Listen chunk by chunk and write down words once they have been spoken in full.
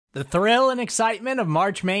The thrill and excitement of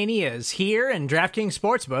March Mania is here, and DraftKings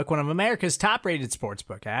Sportsbook, one of America's top-rated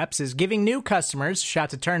sportsbook apps, is giving new customers a shot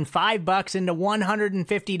to turn $5 into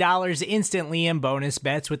 $150 instantly in bonus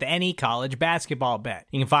bets with any college basketball bet.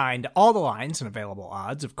 You can find all the lines and available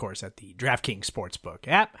odds, of course, at the DraftKings Sportsbook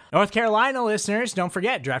app. North Carolina listeners, don't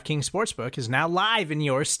forget, DraftKings Sportsbook is now live in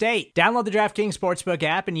your state. Download the DraftKings Sportsbook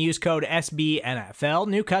app and use code SBNFL.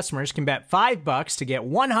 New customers can bet $5 to get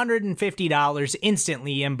 $150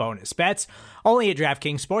 instantly in bonus bets, only at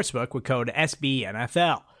DraftKings Sportsbook with code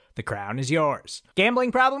SBNFL. The crown is yours.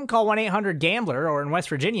 Gambling problem? Call 1-800-GAMBLER, or in West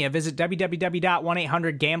Virginia, visit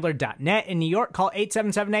www.1800gambler.net. In New York, call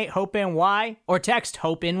 877-8-HOPE-NY or text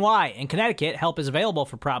HOPE-NY. In Connecticut, help is available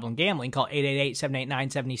for problem gambling. Call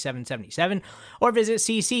 888-789-7777 or visit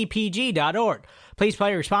ccpg.org. Please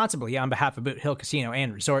play responsibly on behalf of Boot Hill Casino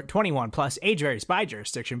and Resort. 21 plus, age varies by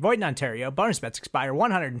jurisdiction. Void in Ontario. Bonus bets expire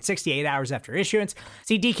 168 hours after issuance.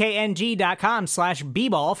 See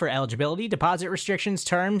dkng.com/bball for eligibility, deposit restrictions,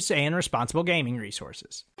 terms, and responsible gaming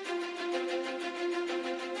resources.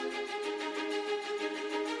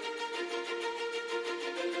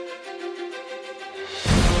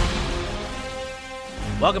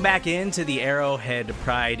 Welcome back into the Arrowhead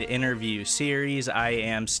Pride interview series. I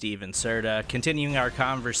am Steven Serta, continuing our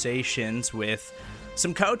conversations with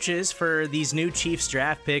some coaches for these new Chiefs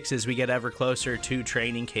draft picks as we get ever closer to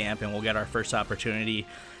training camp, and we'll get our first opportunity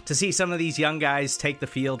to see some of these young guys take the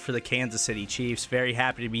field for the Kansas City Chiefs. Very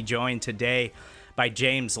happy to be joined today by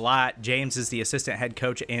James Lott. James is the assistant head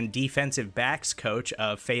coach and defensive backs coach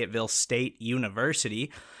of Fayetteville State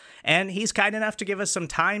University. And he's kind enough to give us some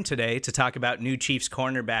time today to talk about new Chiefs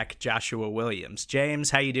cornerback Joshua Williams.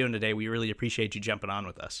 James, how you doing today? We really appreciate you jumping on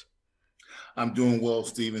with us. I'm doing well,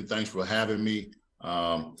 Steven. Thanks for having me.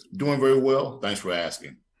 Doing very well. Thanks for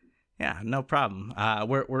asking. Yeah, no problem.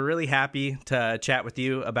 We're really happy to chat with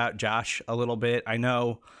you about Josh a little bit. I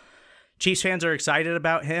know Chiefs fans are excited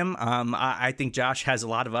about him. I think Josh has a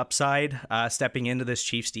lot of upside stepping into this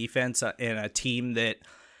Chiefs defense in a team that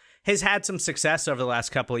has had some success over the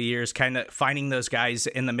last couple of years, kind of finding those guys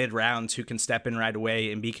in the mid rounds who can step in right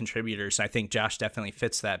away and be contributors. I think Josh definitely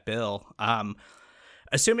fits that bill.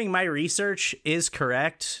 Assuming my research is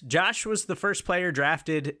correct, Josh was the first player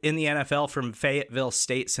drafted in the NFL from Fayetteville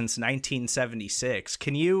State since 1976.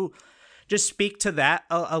 Can you just speak to that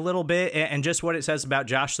a little bit and just what it says about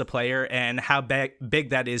Josh the player and how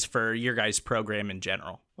big that is for your guys' program in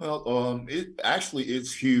general? Well,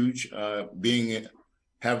 it's huge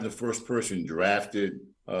having the first person drafted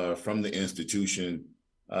from the institution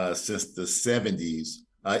since the 70s.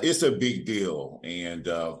 It's a big deal. And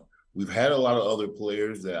we've had a lot of other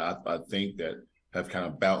players that I think that have kind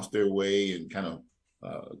of bounced their way and kind of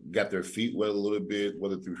got their feet wet a little bit,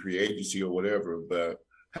 whether through free agency or whatever. But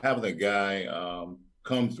having a guy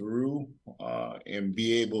come through and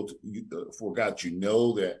be able to, for guys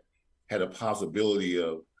that had a possibility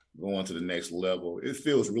of going to the next level, it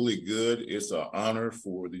feels really good. It's an honor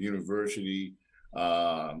for the university.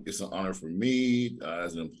 It's an honor for me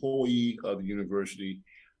as an employee of the university.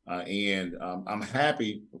 And I'm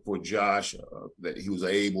happy for Josh that he was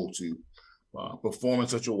able to perform in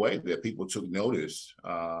such a way that people took notice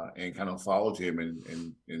and kind of followed him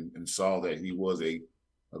and saw that he was a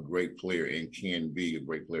great player and can be a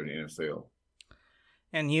great player in the NFL.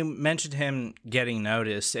 And you mentioned him getting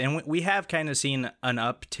noticed, and we have kind of seen an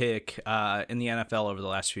uptick in the NFL over the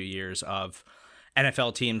last few years of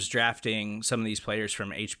NFL teams drafting some of these players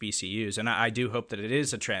from HBCUs. And I do hope that it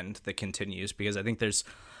is a trend that continues, because I think there's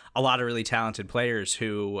a lot of really talented players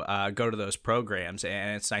who go to those programs,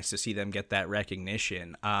 and it's nice to see them get that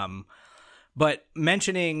recognition. But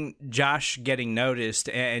mentioning Josh getting noticed,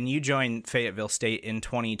 and you joined Fayetteville State in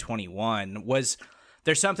 2021, was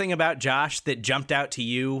there's something about Josh that jumped out to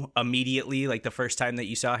you immediately, like the first time that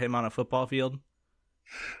you saw him on a football field?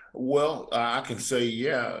 Well, I can say,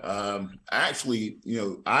 yeah. Actually,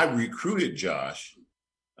 I recruited Josh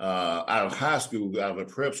out of high school, out of a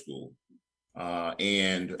prep school,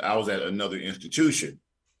 and I was at another institution.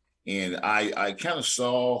 And I kind of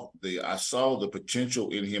saw the potential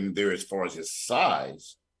in him there as far as his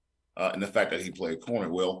size and the fact that he played corner.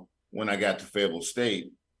 Well, when I got to Fayetteville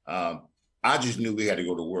State, I just knew we had to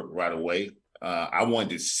go to work right away. I wanted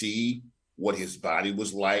to see what his body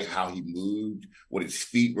was like, how he moved, what his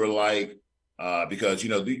feet were like, because,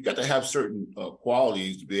 you got to have certain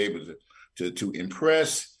qualities to be able to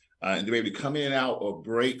impress and to be able to come in and out of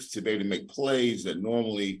breaks, to be able to make plays that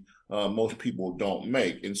normally most people don't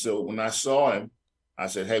make. And so when I saw him, I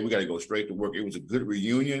said, hey, we got to go straight to work. It was a good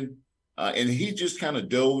reunion. And he just kind of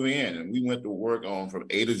dove in, and we went to work on from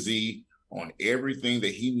A to Z on everything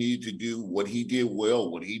that he needed to do, what he did well,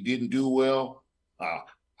 what he didn't do well,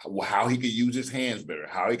 how he could use his hands better,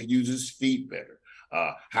 how he could use his feet better,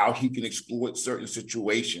 how he can exploit certain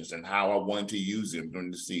situations, and how I wanted to use him during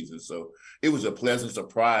the season. So it was a pleasant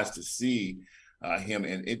surprise to see him,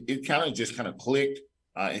 and it kind of clicked,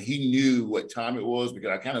 and he knew what time it was, because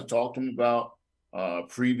I kind of talked to him about my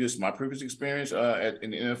previous experience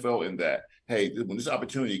in the NFL, in that, hey, when this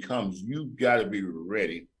opportunity comes, you got to be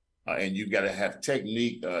ready, and you got to have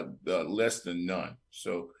technique less than none.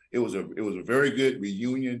 So it was a very good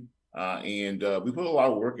reunion, and we put a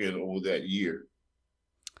lot of work in over that year.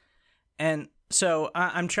 And so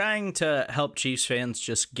I'm trying to help Chiefs fans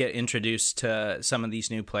just get introduced to some of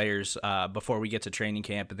these new players before we get to training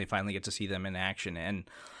camp and they finally get to see them in action. And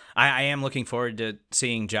I am looking forward to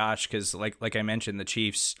seeing Josh, because like I mentioned, the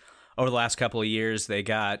Chiefs over the last couple of years, they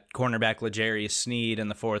got cornerback L'Jarius Sneed in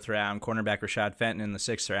the 4th round, cornerback Rashad Fenton in the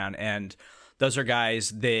 6th round. And those are guys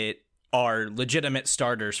that are legitimate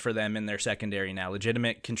starters for them in their secondary now,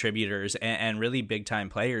 legitimate contributors and really big time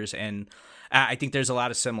players. And I think there's a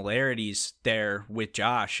lot of similarities there with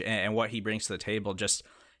Josh and what he brings to the table. Just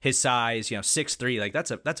his size, 6'3", like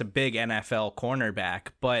that's a big NFL cornerback.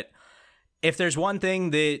 But if there's one thing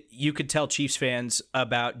that you could tell Chiefs fans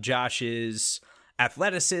about Josh's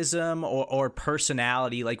athleticism or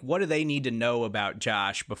personality, like what do they need to know about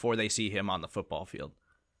Josh before they see him on the football field?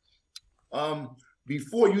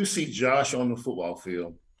 Before you see Josh on the football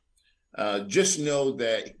field, just know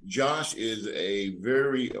that Josh is a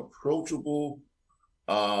very approachable.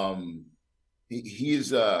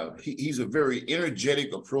 He's a very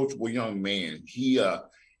energetic, approachable young man. He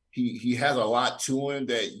has a lot to him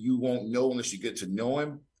that you won't know unless you get to know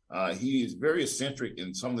him. He is very eccentric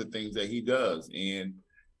in some of the things that he does, and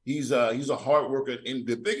he's a hard worker. And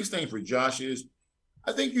the biggest thing for Josh is,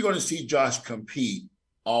 I think you're going to see Josh compete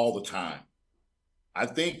all the time. I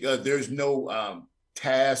think there's no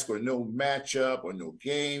task or no matchup or no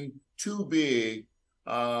game too big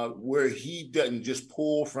where he doesn't just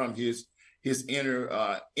pull from his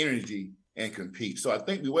inner energy and compete. So I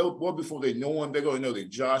think well before they know him, they're going to know that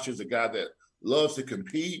Josh is a guy that loves to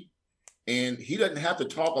compete, and he doesn't have to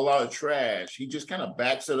talk a lot of trash. He just kind of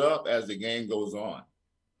backs it up as the game goes on.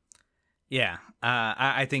 Yeah,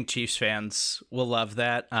 I think Chiefs fans will love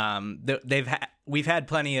that. We've had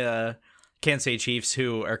plenty of Kansas City Chiefs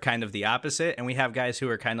who are kind of the opposite, and we have guys who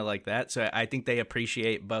are kind of like that. So I think they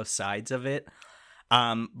appreciate both sides of it.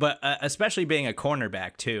 But especially being a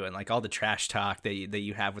cornerback too, and like all the trash talk that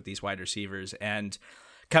you have with these wide receivers, and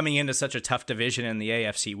coming into such a tough division in the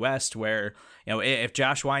AFC West, where if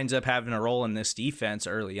Josh winds up having a role in this defense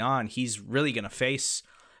early on, he's really going to face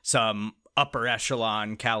some upper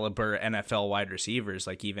echelon caliber NFL wide receivers,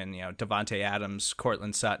 like even Devontae Adams,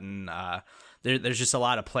 Cortland Sutton. There's just a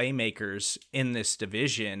lot of playmakers in this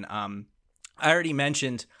division. I already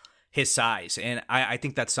mentioned his size, and I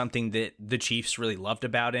think that's something that the Chiefs really loved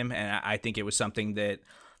about him, and I think it was something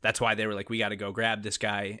that's why they were like, we got to go grab this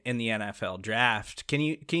guy in the NFL draft. Can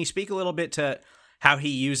you speak a little bit to how he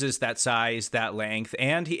uses that size, that length,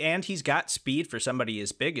 and he's got speed for somebody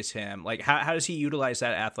as big as him? Like how does he utilize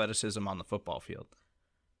that athleticism on the football field?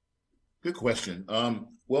 Good question.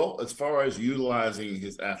 Well, as far as utilizing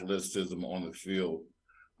his athleticism on the field,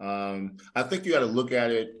 I think you got to look at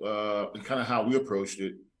it and kind of how we approached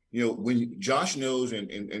it. When Josh knows,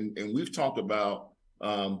 and we've talked about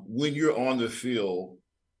when you're on the field,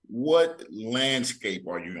 what landscape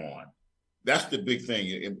are you on? That's the big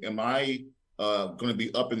thing. Am I going to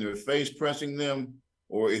be up in their face pressing them,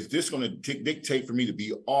 or is this going to dictate for me to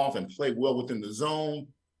be off and play well within the zone?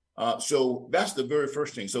 So that's the very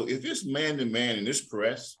first thing. So if it's man-to-man in this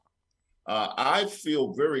press, I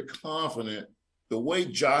feel very confident the way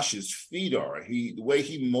Josh's feet are. The way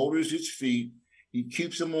he motors his feet, he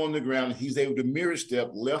keeps them on the ground. He's able to mirror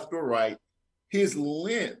step left or right. His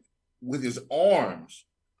length with his arms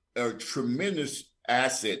are a tremendous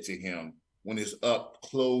asset to him when it's up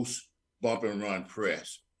close, bump and run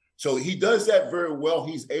press. So he does that very well.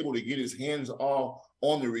 He's able to get his hands all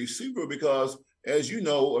on the receiver because, as you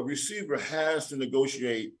know, a receiver has to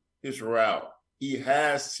negotiate his route. He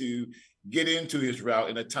has to get into his route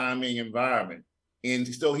in a timing environment. And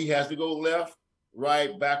so he has to go left,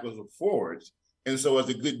 right, backwards, or forwards. And so as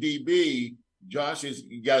a good DB,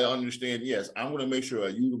 you got to understand, yes, I'm going to make sure I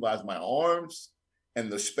utilize my arms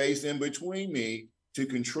and the space in between me to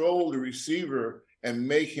control the receiver and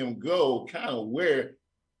make him go kind of where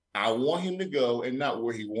I want him to go and not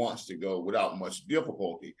where he wants to go without much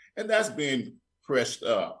difficulty. And that's been pressed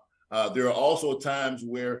up. There are also times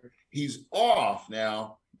where he's off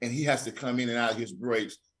now and he has to come in and out of his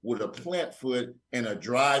breaks with a plant foot and a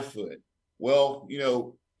dry foot. Well,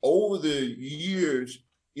 over the years,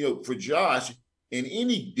 for Josh and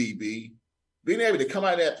any DB, being able to come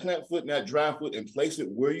out of that plant foot and that drive foot and place it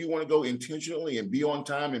where you want to go intentionally and be on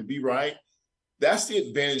time and be right, that's the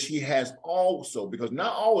advantage he has also, because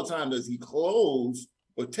not all the time does he close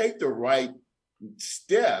or take the right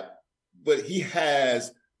step, but he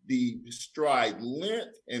has the stride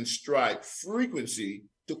length and stride frequency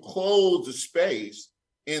to close the space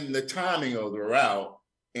in the timing of the route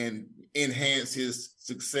and enhance his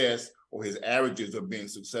success or his averages of being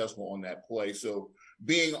successful on that play. So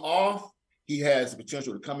being off, he has the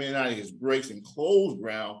potential to come in and out of his breaks and close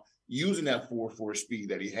ground using that 4.4 speed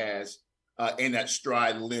that he has and that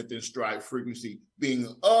stride length and stride frequency.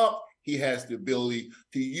 Being up, he has the ability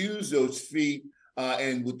to use those feet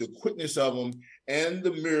and with the quickness of them and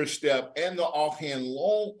the mirror step and the offhand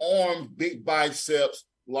long arm, big biceps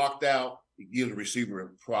locked out, it gives the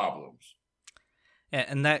receiver problems.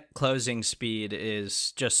 And that closing speed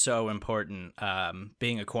is just so important,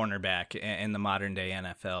 being a cornerback in the modern day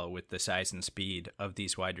NFL with the size and speed of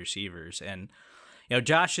these wide receivers. And,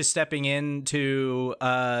 Josh is stepping into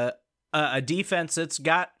a defense that's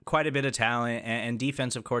got quite a bit of talent, and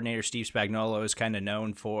defensive coordinator Steve Spagnuolo is kind of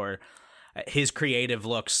known for his creative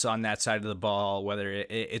looks on that side of the ball, whether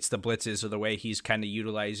it's the blitzes or the way he's kind of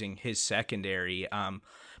utilizing his secondary.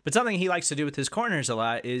 But something he likes to do with his corners a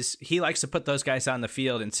lot is he likes to put those guys on the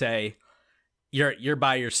field and say, you're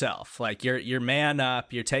by yourself. Like you're man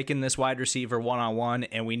up, you're taking this wide receiver one-on-one,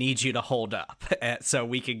 and we need you to hold up so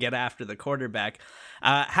we can get after the quarterback.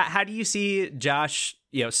 How do you see Josh,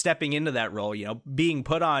 stepping into that role, being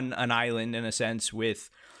put on an island in a sense with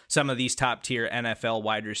some of these top tier NFL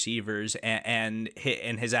wide receivers and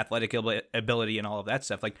his athletic ability and all of that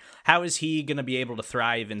stuff? Like, how is he going to be able to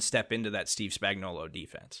thrive and step into that Steve Spagnuolo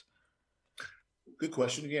defense? Good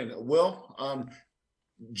question again. Well,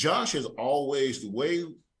 Josh has always, the way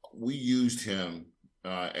we used him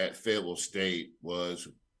at Fayetteville State was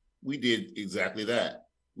we did exactly that.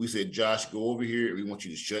 We said, Josh, go over here. We want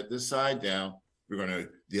you to shut this side down.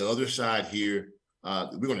 The other side here,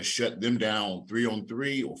 we're going to shut them down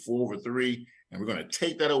 3-on-3 or 4-over-3, and we're going to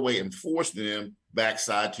take that away and force them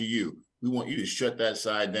backside to you. We want you to shut that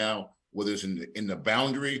side down, whether it's in the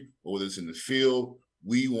boundary or whether it's in the field.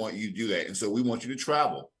 We want you to do that. And so we want you to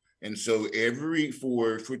travel. And so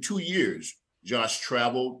for 2 years, Josh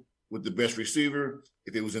traveled with the best receiver.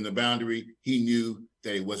 If it was in the boundary, he knew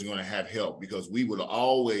that he wasn't going to have help, because we would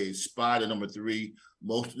always spot a number 3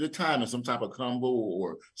 most of the time in some type of combo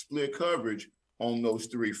or split coverage on those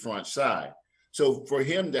 3 front side. So for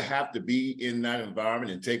him to have to be in that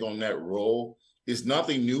environment and take on that role is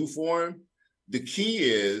nothing new for him. The key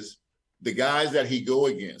is the guys that he go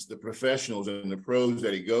against, the professionals and the pros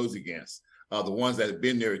that he goes against, the ones that have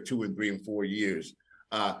been there 2 and 3 and 4 years,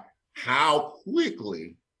 how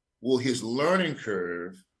quickly will his learning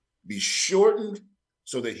curve be shortened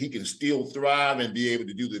so that he can still thrive and be able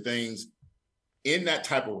to do the things in that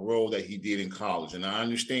type of role that he did in college. And I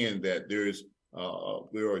understand that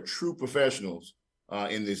there are true professionals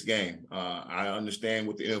in this game. I understand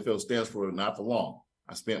what the NFL stands for, not for long.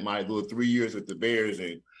 I spent my little 3 years with the Bears,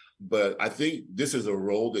 but I think this is a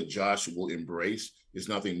role that Josh will embrace. It's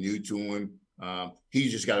nothing new to him.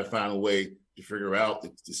 He's just got to find a way to figure out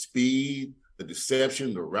the speed, the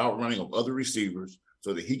deception, the route running of other receivers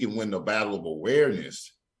so that he can win the battle of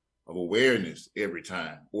awareness every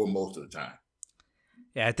time or most of the time.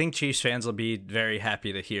 Yeah, I think Chiefs fans will be very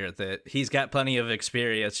happy to hear that he's got plenty of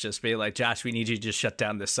experience. Just be like, Josh, we need you to just shut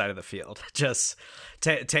down this side of the field. Just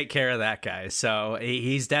take care of that guy. So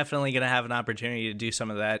he's definitely going to have an opportunity to do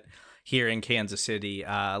some of that here in Kansas City.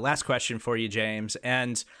 Last question for you, James.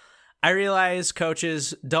 And I realize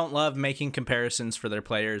coaches don't love making comparisons for their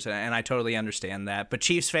players, and I totally understand that. But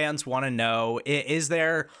Chiefs fans want to know, is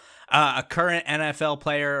there a current NFL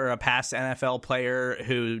player or a past NFL player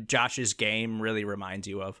who Josh's game really reminds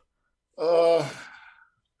you of? I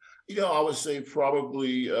would say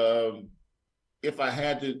probably if I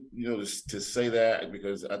had to, to say that,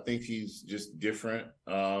 because I think he's just different.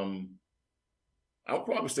 I would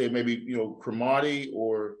probably say maybe, Cromartie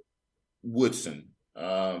or Woodson.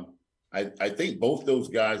 I think both those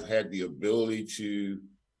guys had the ability to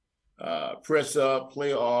press up,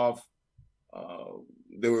 play off.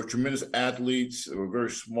 They were tremendous athletes. They were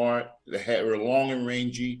very smart. They were long and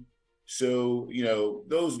rangy. So,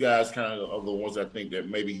 those guys kind of are the ones I think that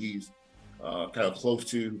maybe he's kind of close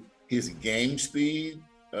to. His game speed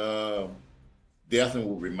definitely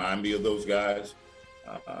will remind me of those guys.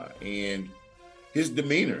 And his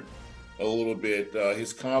demeanor a little bit,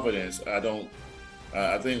 his confidence.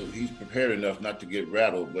 I think he's prepared enough not to get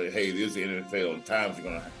rattled, but hey, it is the NFL and times are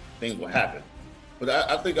going to things will happen. But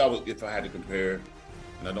I think I would, if I had to compare,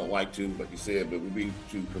 and I don't like to, like you said, but it would be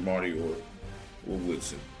to Cromartie or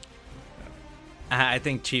Woodson. I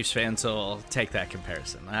think Chiefs fans will take that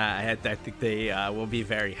comparison. I think they will be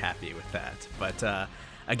very happy with that. But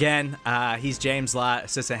again, he's James Lott,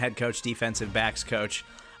 assistant head coach, defensive backs coach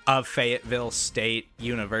of Fayetteville State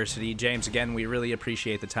University. James, again, we really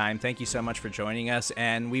appreciate the time. Thank you so much for joining us,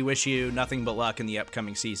 and we wish you nothing but luck in the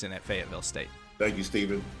upcoming season at Fayetteville State. Thank you,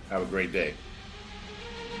 Stephen. Have a great day.